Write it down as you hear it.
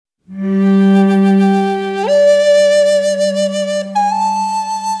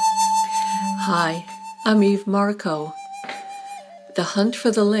I'm Eve Marco. The Hunt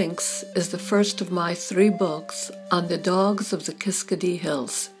for the Lynx is the first of my 3 books on the dogs of the Kiskadee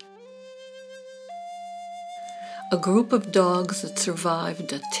Hills. A group of dogs that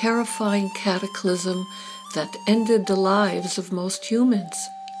survived a terrifying cataclysm that ended the lives of most humans.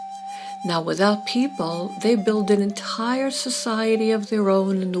 Now, without people, they build an entire society of their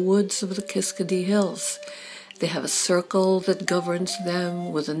own in the woods of the Kiskadee Hills. They have a circle that governs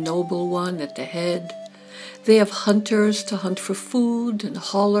them with a noble one at the head. They have hunters to hunt for food and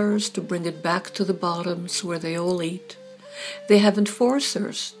haulers to bring it back to the bottoms where they all eat. They have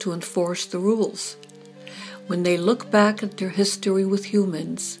enforcers to enforce the rules. When they look back at their history with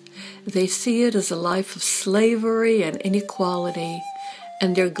humans, they see it as a life of slavery and inequality,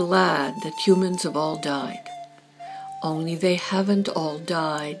 and they're glad that humans have all died. Only they haven't all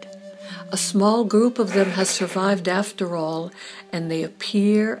died. A small group of them has survived after all, and they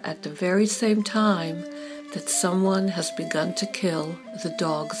appear at the very same time that someone has begun to kill the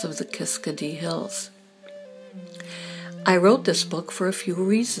dogs of the Kiskadee Hills. I wrote this book for a few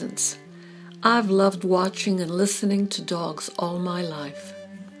reasons. I've loved watching and listening to dogs all my life.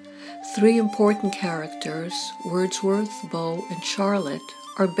 3 important characters, Wordsworth, Bo, and Charlotte,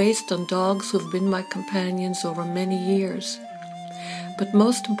 are based on dogs who've been my companions over many years. But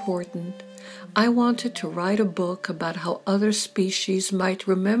most important, I wanted to write a book about how other species might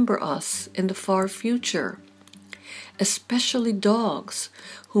remember us in the far future, especially dogs,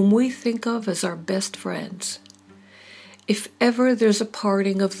 whom we think of as our best friends. If ever there's a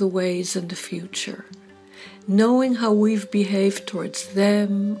parting of the ways in the future, knowing how we've behaved towards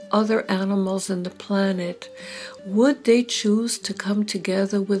them, other animals and the planet, would they choose to come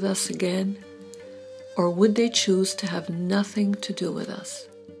together with us again? Or would they choose to have nothing to do with us?